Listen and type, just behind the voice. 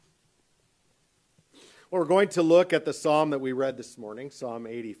Well, we're going to look at the psalm that we read this morning, Psalm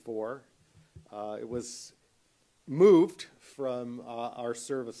 84. It was moved from our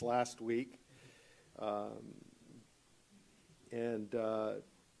service last week, and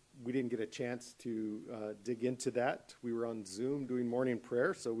we didn't get a chance to dig into that. We were on Zoom doing morning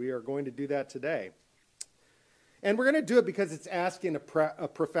prayer, so we are going to do that today. And we're going to do it because it's asking a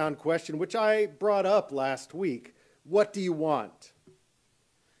profound question, which I brought up last week. What do you want?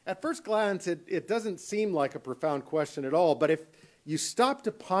 At first glance, it doesn't seem like a profound question at all, but if you stop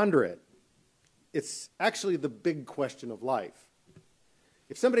to ponder it, it's actually the big question of life.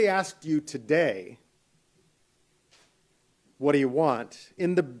 If somebody asked you today, what do you want?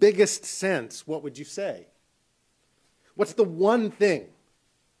 In the biggest sense, what would you say? What's the one thing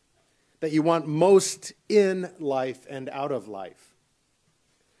that you want most in life and out of life?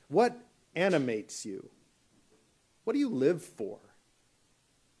 What animates you? What do you live for?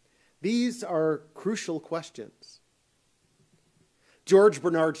 These are crucial questions. George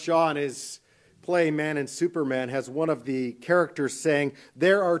Bernard Shaw, in his play Man and Superman, has one of the characters saying,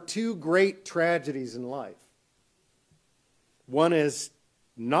 there are two great tragedies in life. One is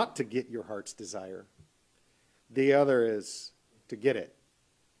not to get your heart's desire. The other is to get it.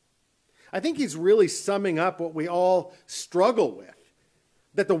 I think he's really summing up what we all struggle with.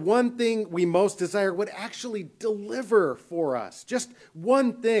 That the one thing we most desire would actually deliver for us. Just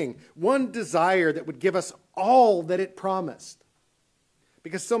one thing, one desire that would give us all that it promised.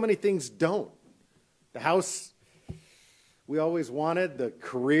 Because so many things don't. The house we always wanted, the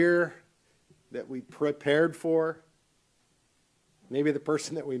career that we prepared for, maybe the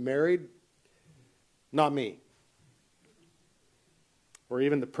person that we married, not me. Or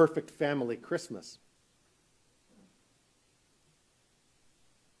even the perfect family Christmas.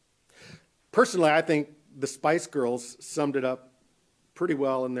 Personally, I think the Spice Girls summed it up pretty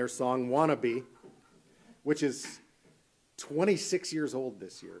well in their song Wannabe, which is 26 years old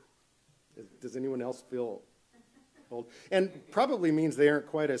this year. Does anyone else feel old? And probably means they aren't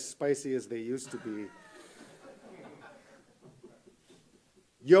quite as spicy as they used to be.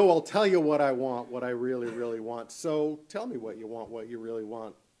 Yo, I'll tell you what I want, what I really, really want. So tell me what you want, what you really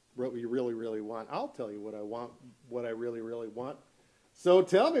want, what you really, really want. I'll tell you what I want, what I really, really want. So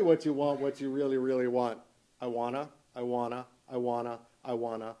tell me what you want, what you really, really want. I wanna, I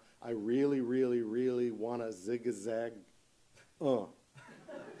really, really, really wanna zig-a-zag. Well,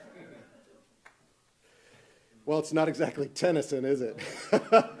 it's not exactly Tennyson, is it?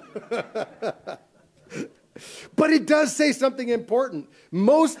 But it does say something important.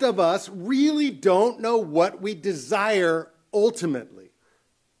 Most of us really don't know what we desire ultimately.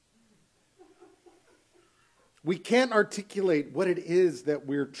 We can't articulate what it is that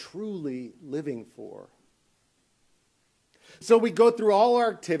we're truly living for. So we go through all our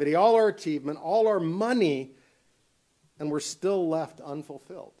activity, all our achievement, all our money, and we're still left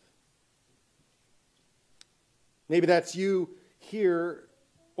unfulfilled. Maybe that's you here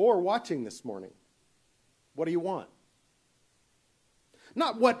or watching this morning. What do you want?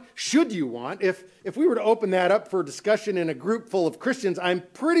 Not what should you want. If we were to open that up for discussion in a group full of Christians, I'm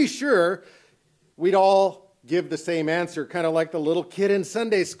pretty sure we'd all give the same answer, kind of like the little kid in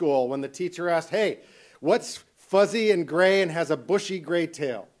Sunday school when the teacher asked, hey, what's fuzzy and gray and has a bushy gray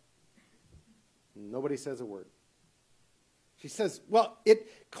tail? Nobody says a word. She says, well,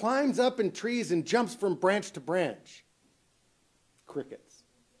 it climbs up in trees and jumps from branch to branch. Crickets.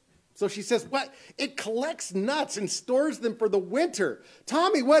 So she says, what? It collects nuts and stores them for the winter.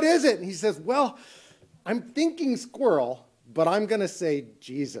 Tommy, what is it? And he says, well, I'm thinking squirrel, but I'm going to say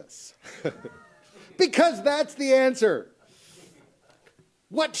Jesus. Because that's the answer.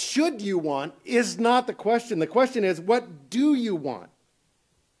 What should you want is not the question. The question is, what do you want?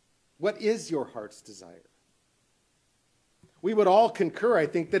 What is your heart's desire? We would all concur, I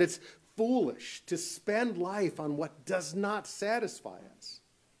think, that it's foolish to spend life on what does not satisfy us.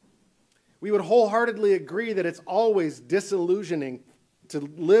 We would wholeheartedly agree that it's always disillusioning to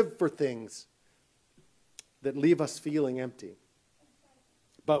live for things that leave us feeling empty.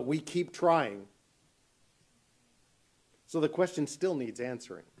 But we keep trying. So the question still needs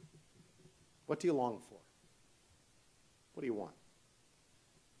answering. What do you long for? What do you want?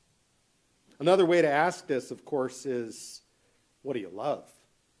 Another way to ask this, of course, is, what do you love?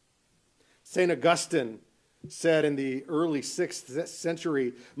 St. Augustine said in the early 6th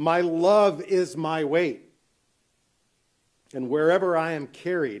century, my love is my weight. And wherever I am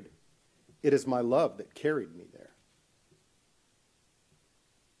carried, it is my love that carried me there.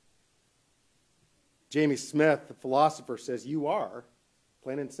 Jamie Smith, the philosopher, says you are,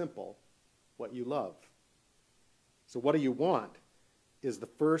 plain and simple, what you love. So what do you want? is the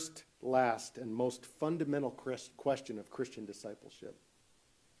first, last, and most fundamental question of Christian discipleship.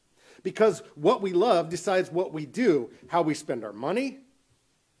 Because what we love decides what we do, how we spend our money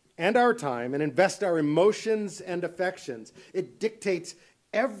and our time and invest our emotions and affections. It dictates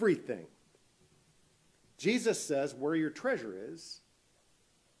everything. Jesus says, where your treasure is,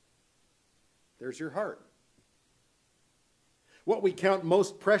 there's your heart. What we count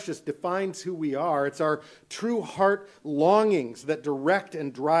most precious defines who we are. It's our true heart longings that direct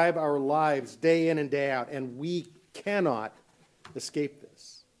and drive our lives day in and day out, and we cannot escape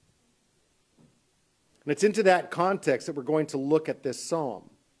this. And it's into that context that we're going to look at this psalm.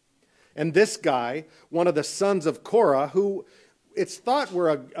 And this guy, one of the sons of Korah, who it's thought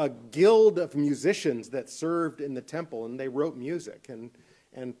were a guild of musicians that served in the temple, and they wrote music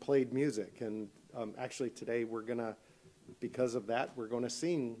and played music. And actually today because of that, we're going to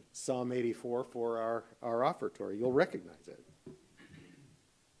sing Psalm 84 for our offertory. You'll recognize it.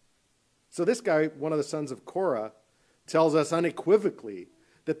 So this guy, one of the sons of Korah, tells us unequivocally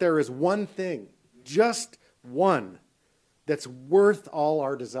that there is one thing, just one, that's worth all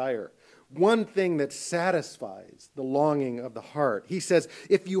our desire. One thing that satisfies the longing of the heart. He says,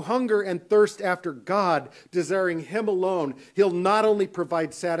 if you hunger and thirst after God, desiring Him alone, He'll not only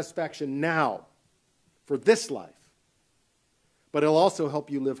provide satisfaction now for this life, but He'll also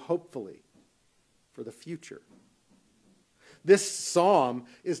help you live hopefully for the future. This psalm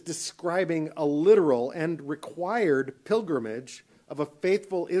is describing a literal and required pilgrimage of a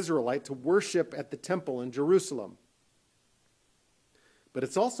faithful Israelite to worship at the temple in Jerusalem. But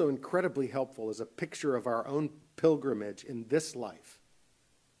it's also incredibly helpful as a picture of our own pilgrimage in this life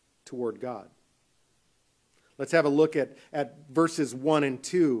toward God. Let's have a look at verses 1 and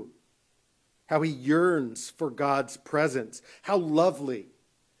 2. How he yearns for God's presence. How lovely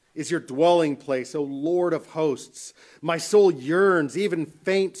is your dwelling place, O Lord of hosts. My soul yearns, even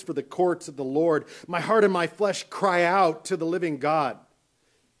faints for the courts of the Lord. My heart and my flesh cry out to the living God.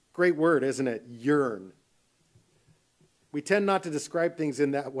 Great word, isn't it? Yearn. We tend not to describe things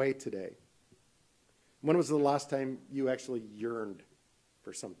in that way today. When was the last time you actually yearned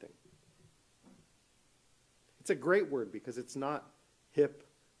for something? It's a great word because it's not hip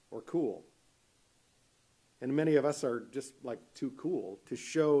or cool. And many of us are just like too cool to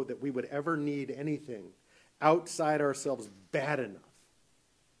show that we would ever need anything outside ourselves bad enough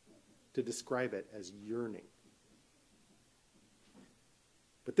to describe it as yearning.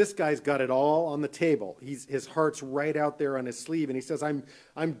 But this guy's got it all on the table. His heart's right out there on his sleeve, and he says,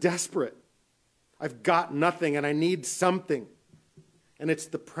 I'm desperate. I've got nothing, and I need something. And it's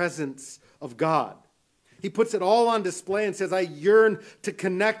the presence of God. He puts it all on display and says, I yearn to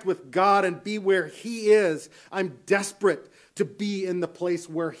connect with God and be where He is. I'm desperate to be in the place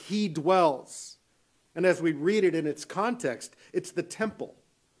where He dwells. And as we read it in its context, it's the temple,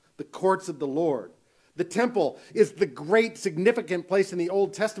 the courts of the Lord. The temple is the great significant place in the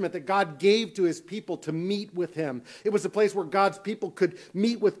Old Testament that God gave to His people to meet with Him. It was a place where God's people could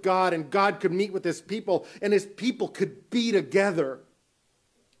meet with God and God could meet with His people and His people could be together.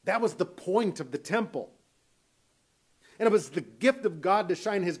 That was the point of the temple. And it was the gift of God to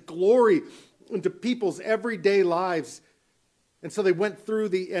shine His glory into people's everyday lives. And so as they went through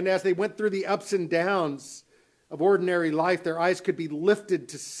the ups and downs of ordinary life, their eyes could be lifted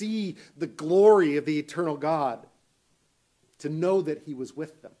to see the glory of the eternal God, to know that He was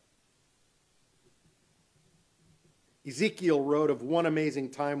with them. Ezekiel wrote of one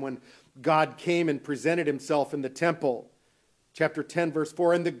amazing time when God came and presented Himself in the temple. Chapter 10, verse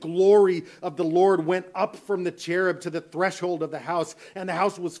 4, and the glory of the Lord went up from the cherub to the threshold of the house, and the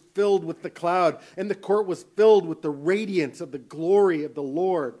house was filled with the cloud, and the court was filled with the radiance of the glory of the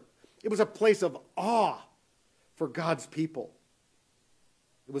Lord. It was a place of awe for God's people.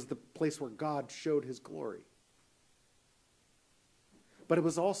 It was the place where God showed His glory. But it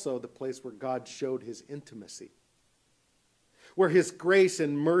was also the place where God showed His intimacy, where His grace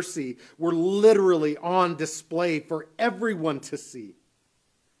and mercy were literally on display for everyone to see.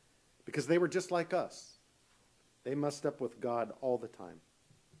 Because they were just like us. They messed up with God all the time.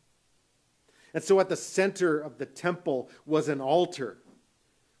 And so at the center of the temple was an altar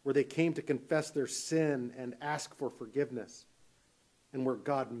where they came to confess their sin and ask for forgiveness, and where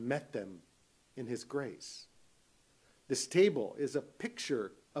God met them in His grace. This table is a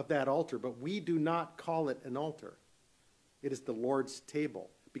picture of that altar, but we do not call it an altar. It is the Lord's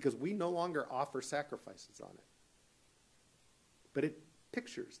table, because we no longer offer sacrifices on it. But it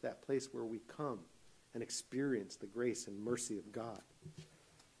pictures that place where we come and experience the grace and mercy of God.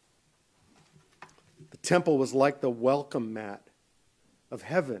 The temple was like the welcome mat of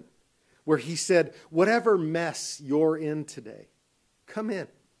heaven, where He said, whatever mess you're in today, Come in.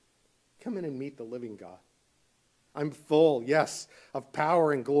 Come in and meet the living God. I'm full, yes, of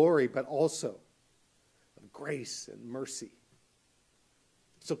power and glory, but also of grace and mercy.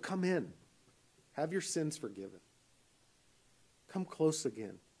 So come in. Have your sins forgiven. Come close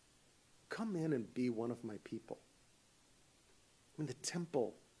again. Come in and be one of my people. I mean, the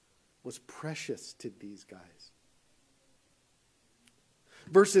temple was precious to these guys.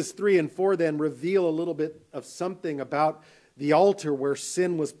 Verses 3 and 4 then reveal a little bit of something about the altar where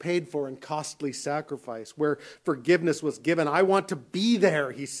sin was paid for in costly sacrifice, where forgiveness was given. I want to be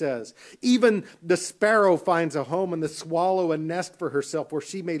there, he says. Even the sparrow finds a home and the swallow a nest for herself where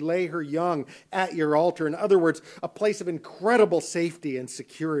she may lay her young at your altar. In other words, a place of incredible safety and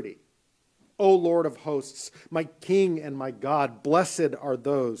security. O Lord of hosts, my King and my God, blessed are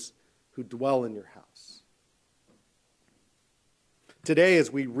those who dwell in your house. Today, as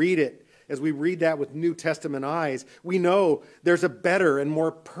we read it, as we read that with New Testament eyes, we know there's a better and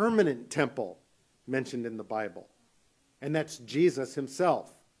more permanent temple mentioned in the Bible, and that's Jesus himself.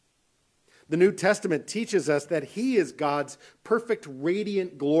 The New Testament teaches us that he is God's perfect,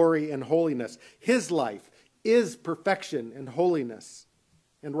 radiant glory and holiness. His life is perfection and holiness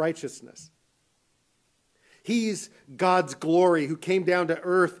and righteousness. He's God's glory who came down to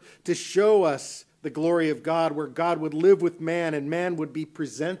earth to show us the glory of God, where God would live with man and man would be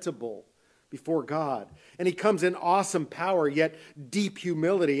presentable before God. And he comes in awesome power, yet deep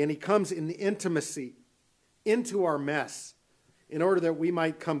humility. And he comes in intimacy into our mess in order that we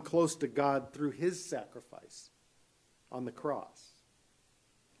might come close to God through his sacrifice on the cross.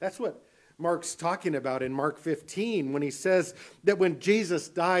 That's what Mark's talking about in Mark 15 when he says that when Jesus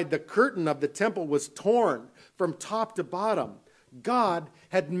died, the curtain of the temple was torn from top to bottom. God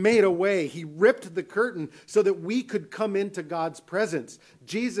had made a way. He ripped the curtain so that we could come into God's presence.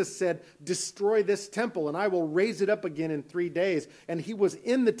 Jesus said, destroy this temple and I will raise it up again in 3 days. And he was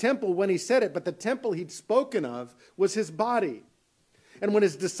in the temple when he said it, but the temple he'd spoken of was his body. And when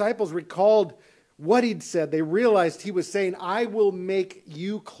his disciples recalled what he'd said, they realized he was saying, I will make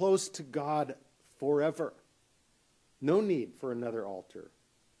you close to God forever. No need for another altar.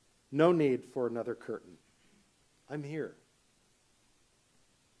 No need for another curtain. I'm here.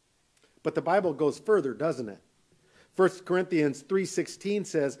 But the Bible goes further, doesn't it? 1 Corinthians 3:16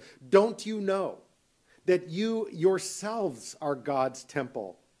 says, don't you know that you yourselves are God's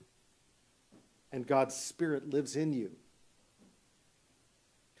temple and God's Spirit lives in you?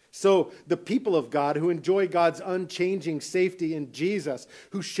 So the people of God who enjoy God's unchanging safety in Jesus,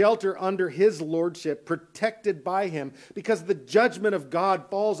 who shelter under his lordship, protected by him, because the judgment of God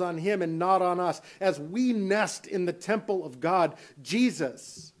falls on him and not on us, as we nest in the temple of God,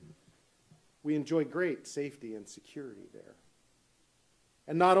 Jesus, we enjoy great safety and security there.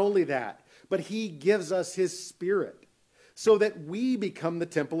 And not only that, but he gives us his Spirit so that we become the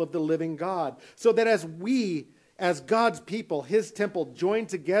temple of the living God. So that as God's people, his temple, join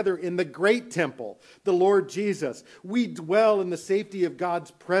together in the great temple, the Lord Jesus, we dwell in the safety of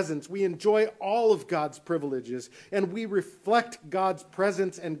God's presence. We enjoy all of God's privileges, and we reflect God's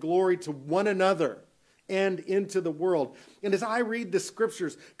presence and glory to one another and into the world. And as I read the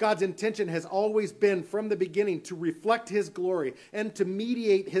scriptures, God's intention has always been from the beginning to reflect his glory and to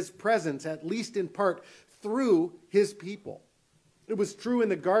mediate his presence, at least in part, through his people. It was true in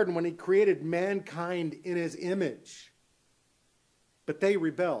the garden when he created mankind in his image, but they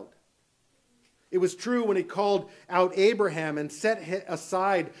rebelled. It was true when he called out Abraham and set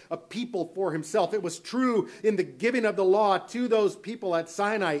aside a people for himself. It was true in the giving of the law to those people at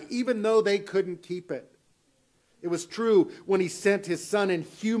Sinai, even though they couldn't keep it. It was true when he sent his son in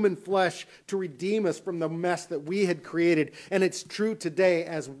human flesh to redeem us from the mess that we had created. And it's true today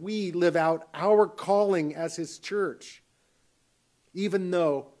as we live out our calling as his church. Even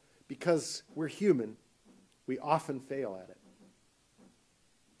though, because we're human, we often fail at it.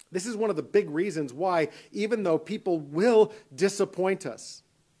 This is one of the big reasons why, even though people will disappoint us,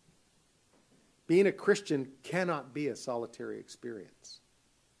 being a Christian cannot be a solitary experience.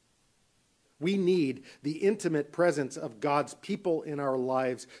 We need the intimate presence of God's people in our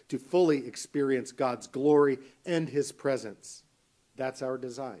lives to fully experience God's glory and his presence. That's our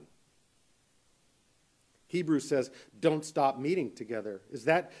design. Hebrews says, don't stop meeting together. Is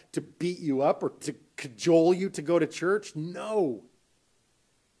that to beat you up or to cajole you to go to church? No.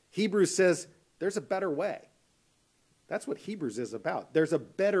 Hebrews says there's a better way. That's what Hebrews is about. There's a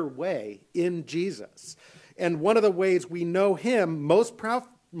better way in Jesus. And one of the ways we know him most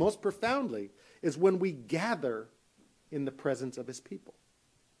profoundly is when we gather in the presence of his people.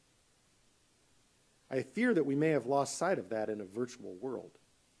 I fear that we may have lost sight of that in a virtual world.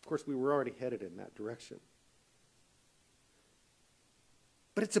 Of course, we were already headed in that direction.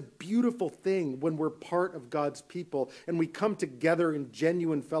 But it's a beautiful thing when we're part of God's people and we come together in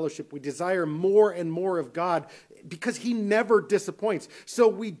genuine fellowship. We desire more and more of God because he never disappoints. So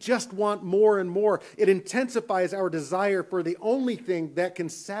we just want more and more. It intensifies our desire for the only thing that can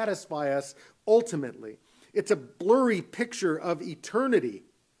satisfy us ultimately. It's a blurry picture of eternity,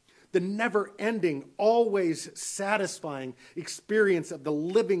 the never-ending, always satisfying experience of the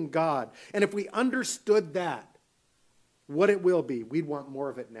living God. And if we understood that, what it will be, we'd want more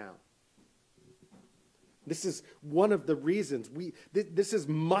of it now. This is one of the reasons this is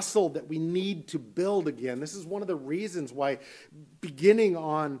muscle that we need to build again. This is one of the reasons why beginning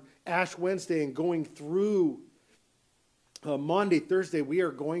on Ash Wednesday and going through Maundy, Thursday, we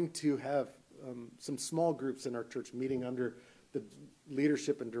are going to have some small groups in our church meeting under the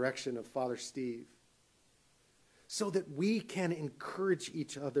leadership and direction of Father Steve, so that we can encourage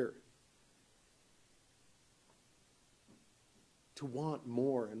each other to want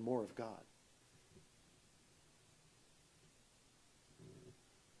more and more of God.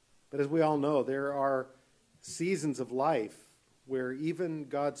 But as we all know, there are seasons of life where even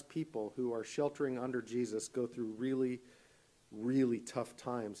God's people who are sheltering under Jesus go through really, really tough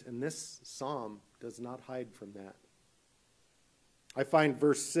times. And this psalm does not hide from that. I find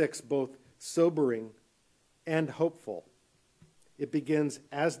verse 6 both sobering and hopeful. It begins,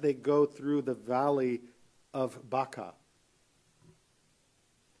 as they go through the valley of Baca.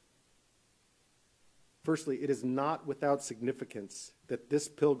 Firstly, it is not without significance that this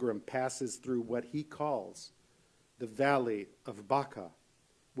pilgrim passes through what he calls the valley of Baca,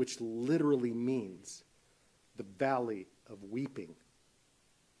 which literally means the valley of weeping,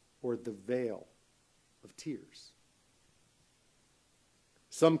 or the vale of tears.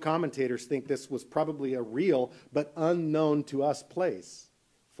 Some commentators think this was probably a real but unknown to us place.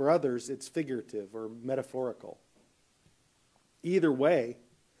 For others, it's figurative or metaphorical. Either way,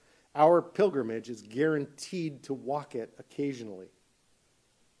 our pilgrimage is guaranteed to walk it occasionally,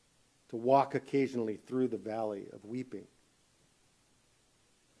 to walk occasionally through the valley of weeping.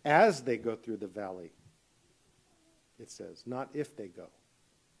 As they go through the valley, it says, not if they go.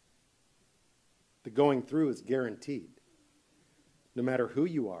 The going through is guaranteed, no matter who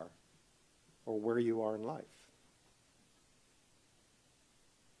you are or where you are in life.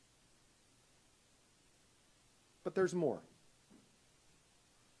 But there's more.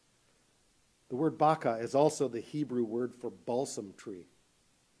 The word Baca is also the Hebrew word for balsam tree,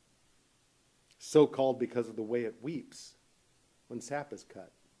 so called because of the way it weeps when sap is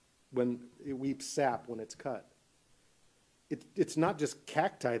cut, when it weeps sap when it's cut. It's not just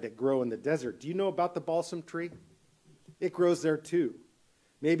cacti that grow in the desert. Do you know about the balsam tree? It grows there too.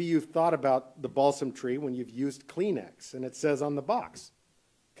 Maybe you've thought about the balsam tree when you've used Kleenex, and it says on the box,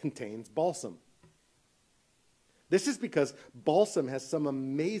 contains balsam. This is because balsam has some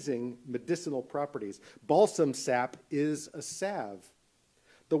amazing medicinal properties. Balsam sap is a salve.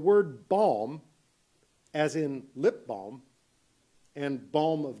 The word balm, as in lip balm, and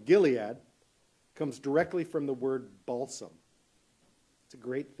balm of Gilead, comes directly from the word balsam. It's a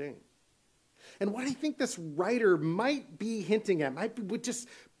great thing. And what I think this writer might be hinting at, might be just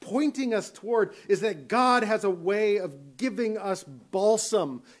pointing us toward, is that God has a way of giving us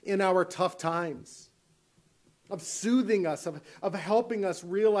balsam in our tough times, of soothing us, of helping us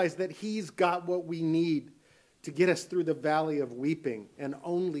realize that he's got what we need to get us through the valley of weeping, and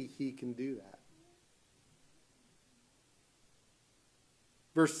only he can do that.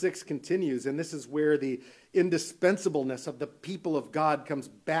 Verse 6 continues, and this is where the indispensableness of the people of God comes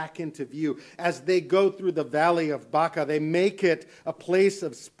back into view. As they go through the valley of Baca, they make it a place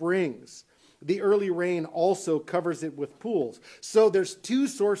of springs. The early rain also covers it with pools. So there's two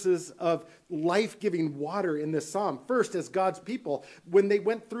sources of life-giving water in this psalm. First, as God's people, when they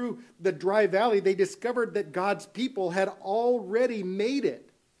went through the dry valley, they discovered that God's people had already made it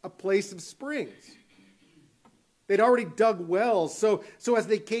a place of springs. They'd already dug wells. So as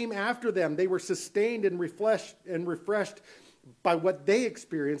they came after them, they were sustained and refreshed by what they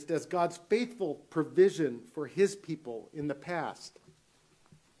experienced as God's faithful provision for his people in the past.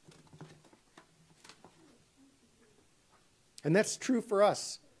 And that's true for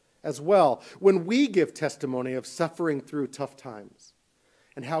us as well. When we give testimony of suffering through tough times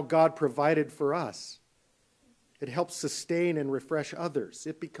and how God provided for us, it helps sustain and refresh others.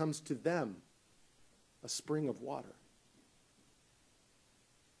 It becomes to them a spring of water.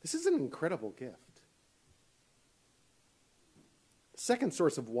 This is an incredible gift. The second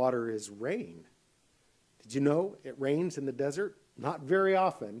source of water is rain. Did you know it rains in the desert? Not very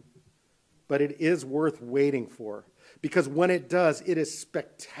often, but it is worth waiting for, because when it does, it is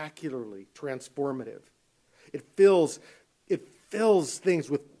spectacularly transformative. It fills fills things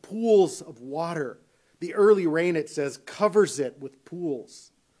with pools of water. The early rain, it says, covers it with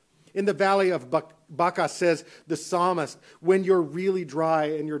pools. In the valley of Baca, says the psalmist, when you're really dry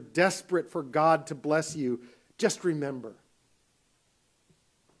and you're desperate for God to bless you, just remember,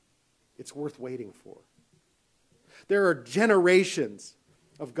 it's worth waiting for. There are generations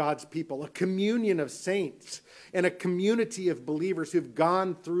of God's people, a communion of saints, and a community of believers who've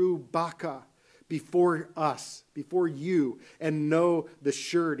gone through Baca before us, before you, and know the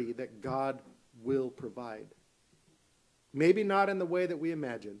surety that God will provide. Maybe not in the way that we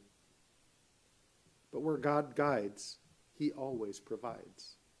imagine, but where God guides, he always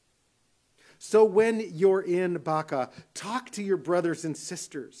provides. So when you're in Baca, talk to your brothers and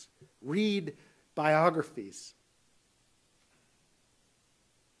sisters. Read biographies.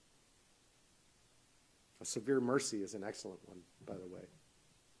 A Severe Mercy is an excellent one, by the way.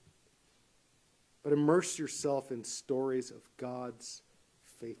 But immerse yourself in stories of God's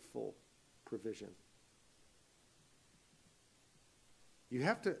faithful provision. You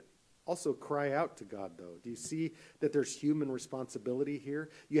have to also cry out to God, though. Do you see that there's human responsibility here?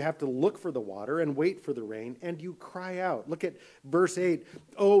 You have to look for the water and wait for the rain, and you cry out. Look at verse 8.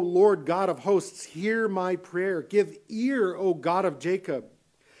 O Lord God of hosts, hear my prayer. Give ear, O God of Jacob.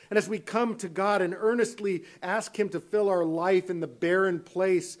 And as we come to God and earnestly ask him to fill our life in the barren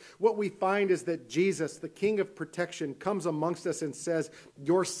place, what we find is that Jesus, the King of protection, comes amongst us and says,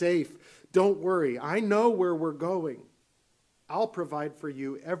 you're safe. Don't worry. I know where we're going. I'll provide for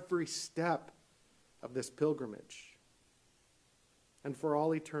you every step of this pilgrimage. And for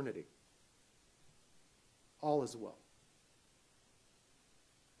all eternity, all is well.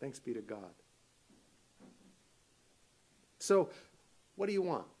 Thanks be to God. So, what do you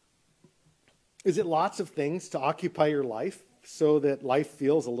want? Is it lots of things to occupy your life so that life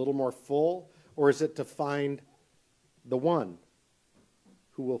feels a little more full? Or is it to find the one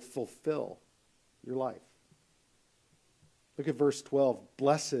who will fulfill your life? Look at verse 12.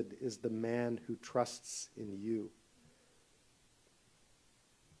 Blessed is the man who trusts in you.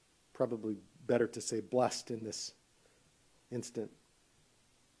 Probably better to say blessed in this instant.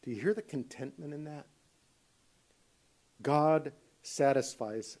 Do you hear the contentment in that? God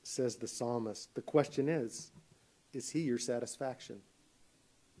satisfies, says the psalmist. The question is he your satisfaction?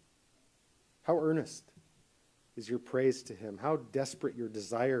 How earnest is your praise to him? How desperate your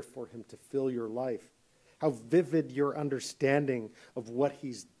desire for him to fill your life? How vivid your understanding of what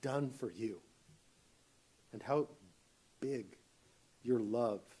he's done for you? And how big your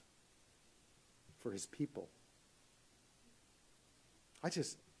love for his people? I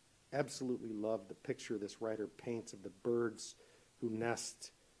just absolutely love the picture this writer paints of the birds who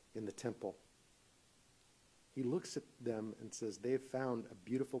nest in the temple. He looks at them and says, they have found a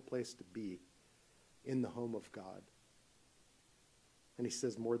beautiful place to be in the home of God. And he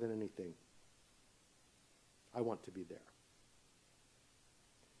says, more than anything, I want to be there.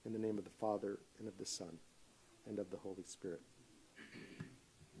 In the name of the Father, and of the Son, and of the Holy Spirit.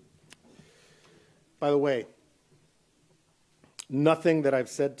 By the way, nothing that I've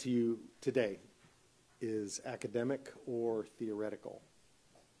said to you today is academic or theoretical.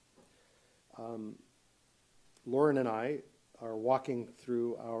 Lauren and I are walking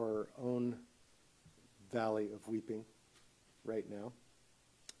through our own valley of weeping right now.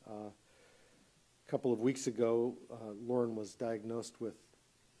 A couple of weeks ago, Lauren was diagnosed with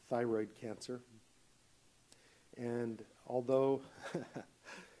thyroid cancer. And although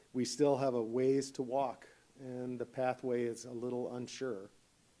we still have a ways to walk and the pathway is a little unsure,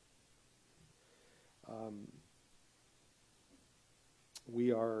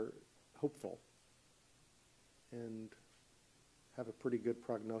 we are hopeful and have a pretty good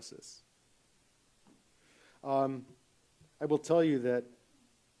prognosis. I will tell you that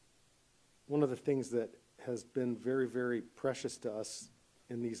one of the things that has been very, very precious to us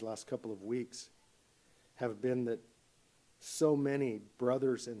in these last couple of weeks have been that so many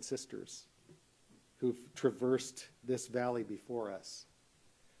brothers and sisters who've traversed this valley before us,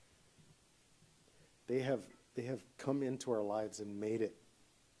 they have come into our lives and made it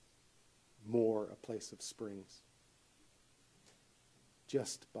more a place of springs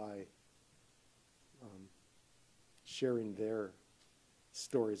just by sharing their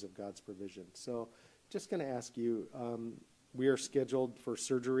stories of God's provision. So just going to ask you, we are scheduled for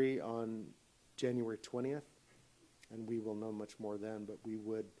surgery on January 20th, and we will know much more then, but we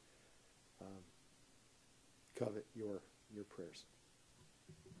would covet your prayers.